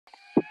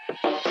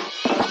Hi,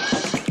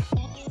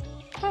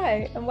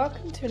 and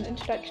welcome to an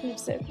introduction of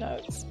SIRP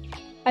Notes.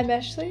 I'm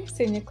Ashley,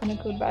 Senior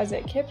Clinical Advisor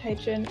at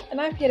Carepatron,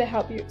 and I'm here to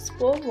help you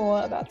explore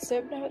more about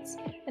SIRP Notes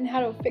and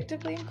how to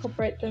effectively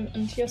incorporate them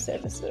into your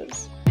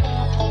services.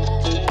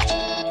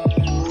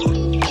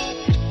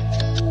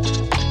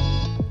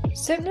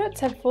 SIRP Notes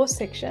have 4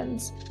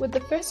 sections, with the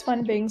first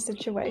one being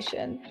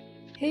Situation.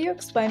 Here you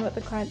explain what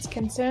the client's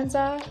concerns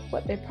are,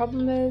 what their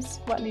problem is,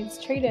 what needs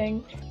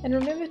treating, and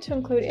remember to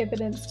include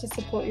evidence to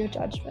support your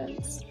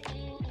judgments.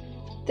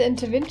 The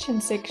Intervention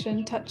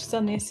section touches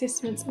on the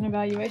assessments and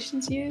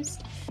evaluations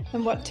used,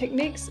 and what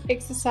techniques,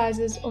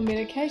 exercises, or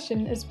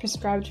medication is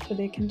prescribed for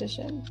their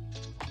condition.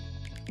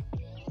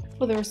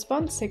 For the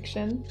Response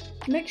section,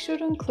 make sure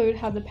to include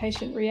how the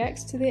patient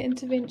reacts to their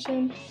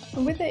intervention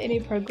and whether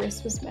any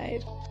progress was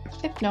made.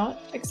 If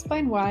not,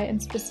 explain why in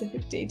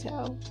specific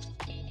detail.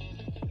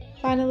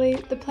 Finally,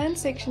 the Plan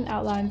section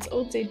outlines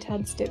all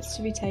detailed steps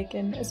to be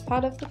taken as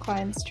part of the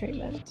client's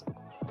treatment.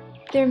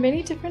 There are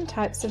many different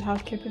types of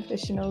healthcare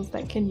professionals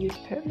that can use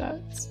SIRP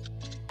Notes,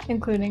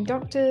 including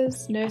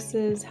doctors,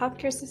 nurses,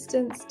 healthcare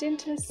assistants,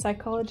 dentists,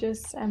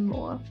 psychologists, and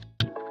more.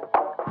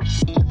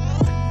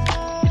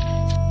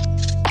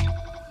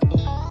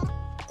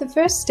 The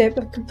first step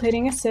of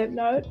completing a SIRP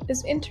Note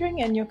is entering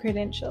in your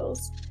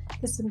credentials.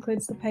 This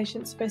includes the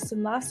patient's first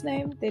and last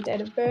name, their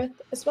date of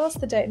birth, as well as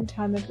the date and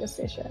time of your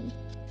session.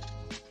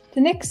 The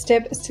next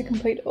step is to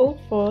complete all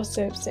 4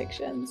 SIRP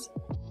sections.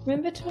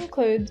 Remember to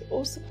include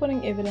all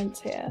supporting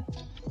evidence here.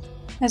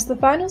 As the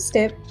final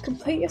step,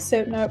 complete your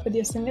SIRP Note with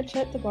your signature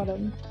at the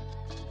bottom.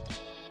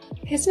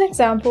 Here's an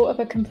example of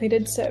a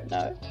completed SIRP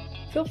Note.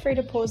 Feel free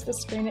to pause the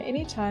screen at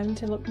any time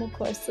to look more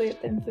closely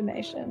at the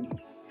information.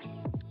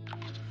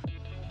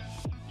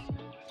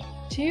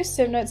 To use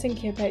SIRP Notes in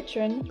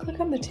Carepatron,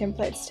 click on the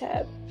Templates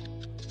tab.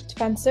 To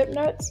find SIRP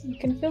Notes, you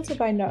can filter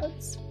by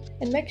notes,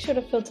 and make sure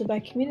to filter by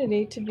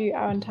community to view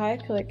our entire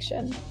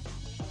collection.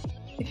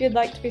 If you'd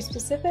like to be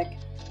specific,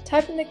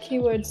 type in the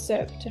keyword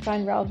SIRP to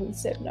find relevant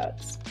SIRP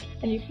Notes,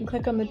 and you can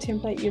click on the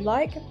template you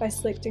like by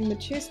selecting the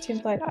Choose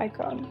Template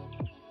icon.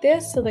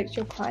 There, select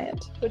your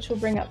client, which will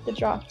bring up the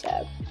Draft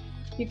tab.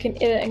 You can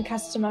edit and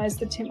customize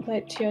the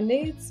template to your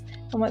needs,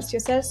 and once you're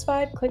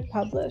satisfied, click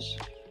Publish.